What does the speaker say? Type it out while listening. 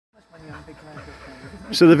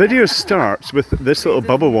So the video starts with this little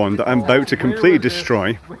bubble wand that I'm about to completely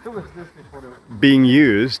destroy being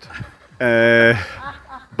used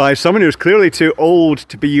by someone who's clearly too old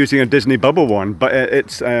to be using a Disney bubble wand, but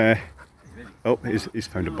it's oh, he's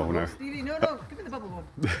found a ball now. Stevie, no, give me the bubble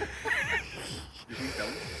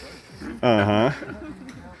wand.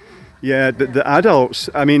 Yeah, the adults,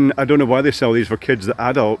 I mean, I don't know why they sell these for kids. The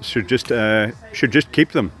adults should just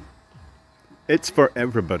keep them. It's for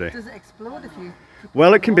everybody. Does it explode if you...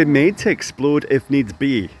 Well, it can be made to explode if needs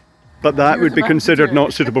be, but that would be considered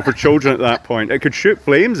not suitable for children at that point. It could shoot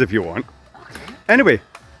flames if you want. Anyway,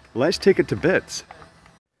 let's take it to bits.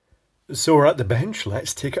 So we're at the bench,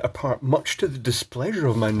 let's take it apart, much to the displeasure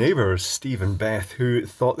of my neighbours, Steve and Beth, who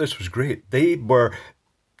thought this was great. They were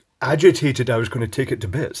agitated I was going to take it to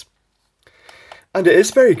bits. And it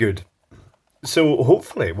is very good. So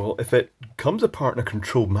hopefully, well, if it comes apart in a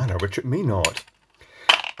controlled manner, which it may not,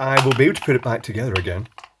 I will be able to put it back together again.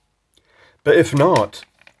 But if not,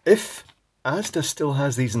 if ASDA still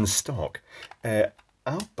has these in stock,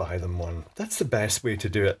 I'll buy them one. That's the best way to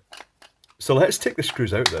do it. So let's take the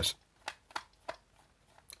screws out of this.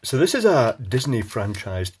 So this is a Disney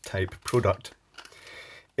franchise type product.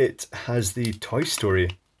 It has the Toy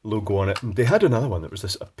Story logo on it, and they had another one that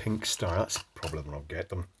was a pink star. That's probably when I'll get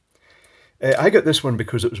them. I got this one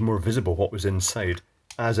because it was more visible what was inside,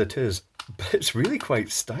 as it is, but it's really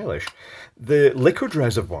quite stylish. The liquid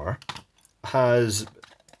reservoir has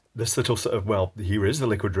this little sort of, well, here is the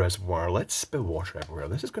liquid reservoir. Let's spill water everywhere.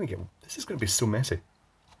 This is going to be so messy.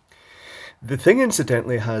 The thing,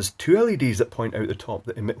 incidentally, has two LEDs that point out the top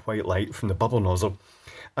that emit white light from the bubble nozzle,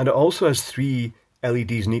 and it also has three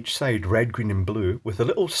LEDs on each side, red, green and blue, with a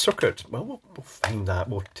little circuit, well, we'll find that,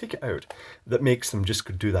 we'll take it out, that makes them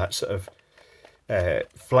just do that sort of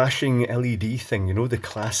flashing LED thing, you know, the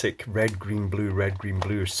classic red, green,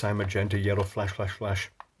 blue, cyan, magenta, yellow, flash, flash,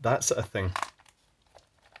 flash, that sort of thing.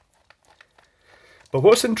 But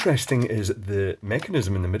what's interesting is the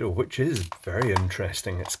mechanism in the middle, which is very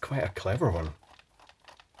interesting. It's quite a clever one.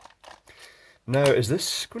 Now, is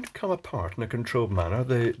this going to come apart in a controlled manner?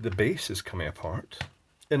 The base is coming apart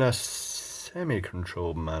in a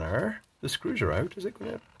semi-controlled manner. The screws are out. Is it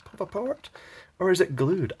going to pop apart? Or is it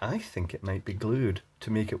glued? I think it might be glued to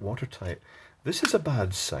make it watertight. This is a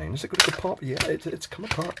bad sign. Is it going to pop? Yeah, it's come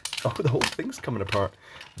apart. Oh, the whole thing's coming apart.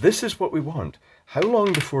 This is what we want. How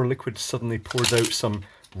long before liquid suddenly pours out some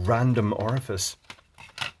random orifice?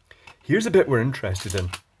 Here's a bit we're interested in.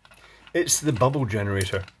 It's the bubble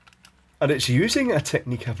generator. And it's using a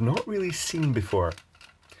technique I've not really seen before.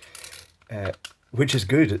 Which is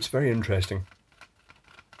good. It's very interesting.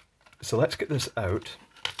 So let's get this out.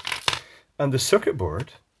 And the circuit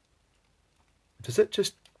board, does it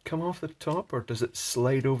just come off the top or does it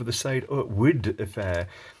slide over the side? Oh, it would if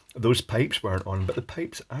those pipes weren't on, but the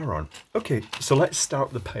pipes are on. Okay, so let's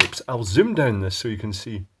start the pipes. I'll zoom down this so you can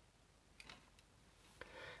see.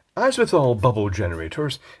 As with all bubble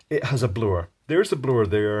generators, it has a blower. There's the blower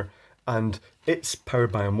there, and it's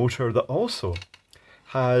powered by a motor that also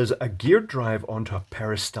has a geared drive onto a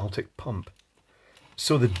peristaltic pump.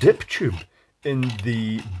 So the dip tube in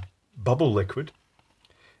the bubble liquid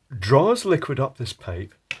draws liquid up this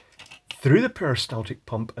pipe through the peristaltic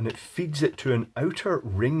pump, and it feeds it to an outer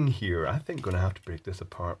ring here. I think I'm going to have to break this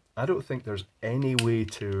apart. I don't think there's any way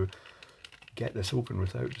to get this open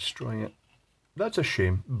without destroying it. That's a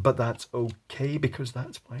shame, but that's okay because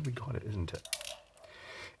that's why we got it, isn't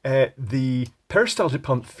it? The peristaltic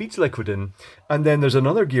pump feeds liquid in, and then there's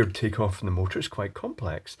another geared takeoff from the motor. It's quite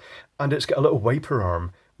complex, and it's got a little wiper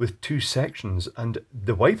arm with two sections, and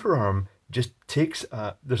the wiper arm just takes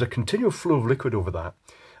there's a continual flow of liquid over that,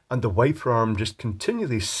 and the wiper arm just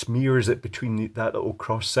continually smears it between that little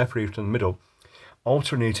cross separator in the middle,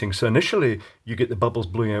 alternating. So initially you get the bubbles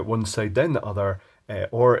blowing out one side, then the other,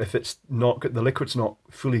 or if it's not got the liquid's not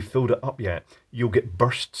fully filled it up yet, you'll get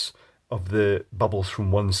bursts of the bubbles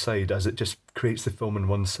from one side as it just creates the film on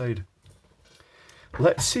one side.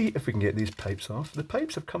 Let's see if we can get these pipes off. The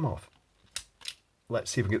pipes have come off.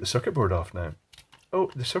 Let's see if we can get the circuit board off now.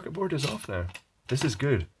 Oh, the circuit board is off now. This is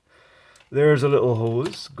good. There's a little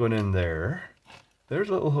hose going in there. There's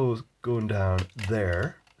a little hose going down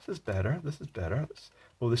there. This is better. This is better.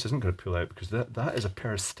 Oh, this isn't going to pull out because that is a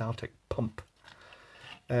peristaltic pump.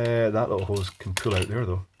 That little hose can pull out there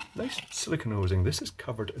though. Nice silicone hosing. This is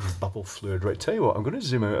covered in bubble fluid. Right, tell you what, I'm going to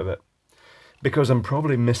zoom out of it because I'm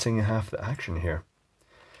probably missing half the action here.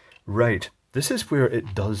 Right, this is where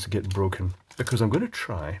it does get broken because I'm going to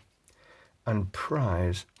try and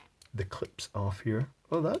prise the clips off here.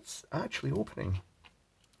 Oh, that's actually opening,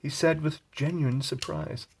 he said with genuine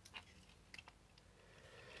surprise.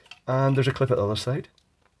 And there's a clip at the other side.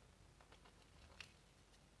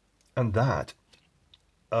 And that,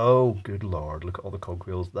 oh good lord, look at all the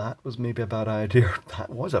cogwheels. That was maybe a bad idea. That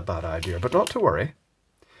was a bad idea, but not to worry.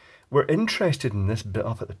 We're interested in this bit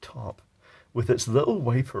up at the top with its little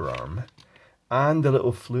wiper arm and the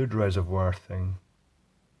little fluid reservoir thing.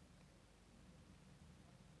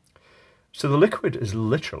 So the liquid is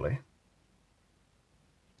literally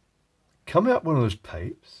coming up one of those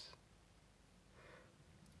pipes.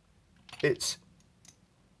 It's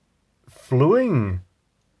flowing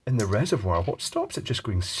in the reservoir. What stops it just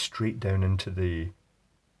going straight down into the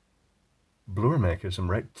blower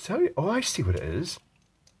mechanism, right? Tell you, oh, I see what it is.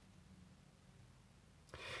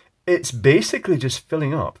 It's basically just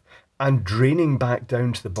filling up and draining back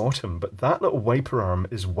down to the bottom, but that little wiper arm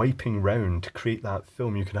is wiping round to create that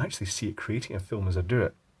film. You can actually see it creating a film as I do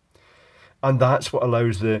it. And that's what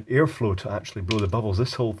allows the airflow to actually blow the bubbles.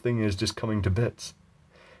 This whole thing is just coming to bits.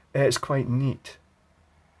 It's quite neat.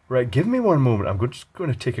 Right, give me one moment. I'm just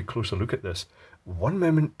going to take a closer look at this. One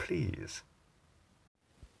moment, please.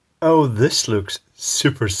 Oh, this looks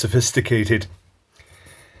super sophisticated.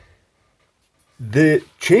 The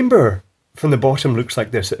chamber from the bottom looks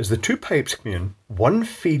like this. As the two pipes come in, one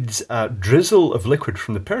feeds a drizzle of liquid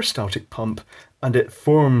from the peristaltic pump, and it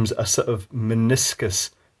forms a sort of meniscus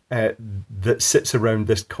that sits around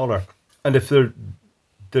this collar. And if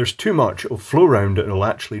there's too much, it'll flow around it and it'll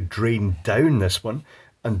actually drain down this one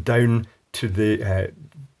and down to the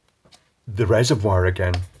reservoir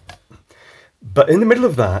again. But in the middle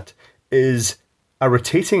of that is a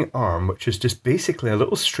rotating arm, which is just basically a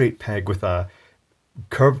little straight peg with a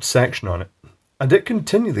curved section on it. And it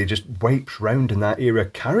continually just wipes round in that area,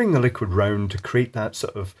 carrying the liquid round to create that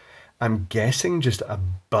sort of, I'm guessing, just a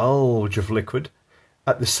bulge of liquid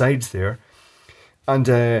at the sides there. And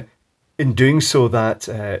in doing so,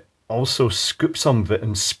 that also scoops some of it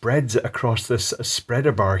and spreads it across this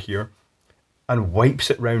spreader bar here and wipes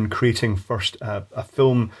it round, creating first a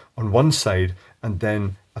film on one side and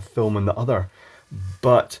then a film on the other.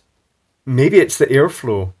 But maybe it's the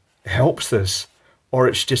airflow helps this, or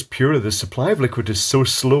it's just purely the supply of liquid is so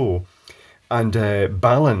slow and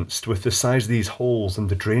balanced with the size of these holes and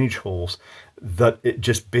the drainage holes that it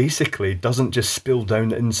just basically doesn't just spill down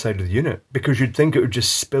the inside of the unit, because you'd think it would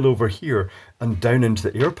just spill over here and down into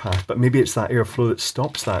the air path, but maybe it's that airflow that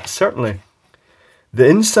stops that. Certainly the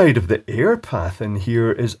inside of the air path in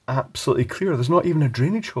here is absolutely clear. There's not even a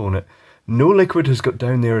drainage hole in it. No liquid has got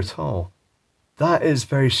down there at all. That is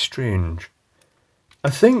very strange.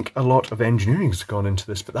 I think a lot of engineering has gone into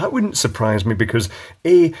this, but that wouldn't surprise me because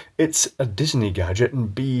A, it's a Disney gadget,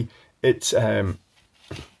 and B, it's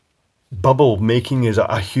bubble making is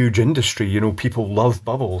a huge industry. You know, people love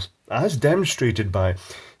bubbles, as demonstrated by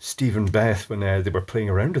Steve and Beth when they were playing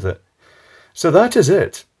around with it. So that is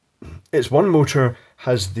it. Its one motor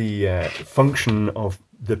has the function of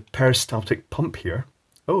the peristaltic pump here.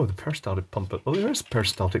 Oh, the peristaltic pump. Oh, there's a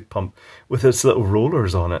peristaltic pump with its little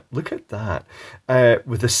rollers on it. Look at that.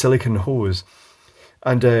 With the silicon hose.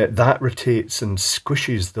 And that rotates and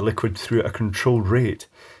squishes the liquid through at a controlled rate.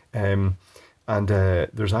 And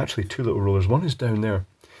there's actually two little rollers. One is down there.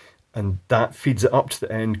 And that feeds it up to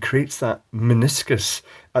the end, creates that meniscus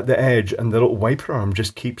at the edge, and the little wiper arm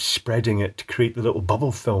just keeps spreading it to create the little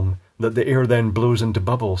bubble film that the air then blows into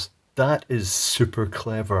bubbles. That is super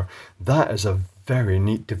clever. That is a very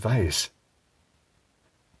neat device.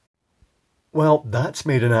 Well, that's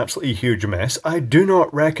made an absolutely huge mess. I do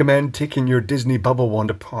not recommend taking your Disney bubble wand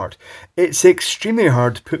apart. It's extremely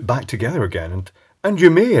hard to put back together again, and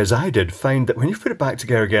you may, as I did, find that when you put it back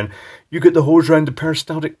together again, you get the hose around the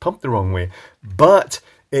peristaltic pump the wrong way. But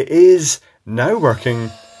it is now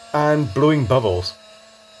working and blowing bubbles.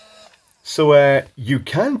 So you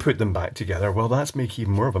can put them back together. Well, that's making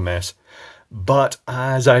even more of a mess. But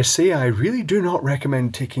as I say, I really do not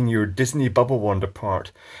recommend taking your Disney bubble wand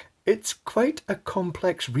apart. It's quite a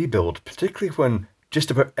complex rebuild, particularly when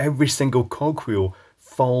just about every single cogwheel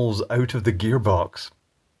falls out of the gearbox.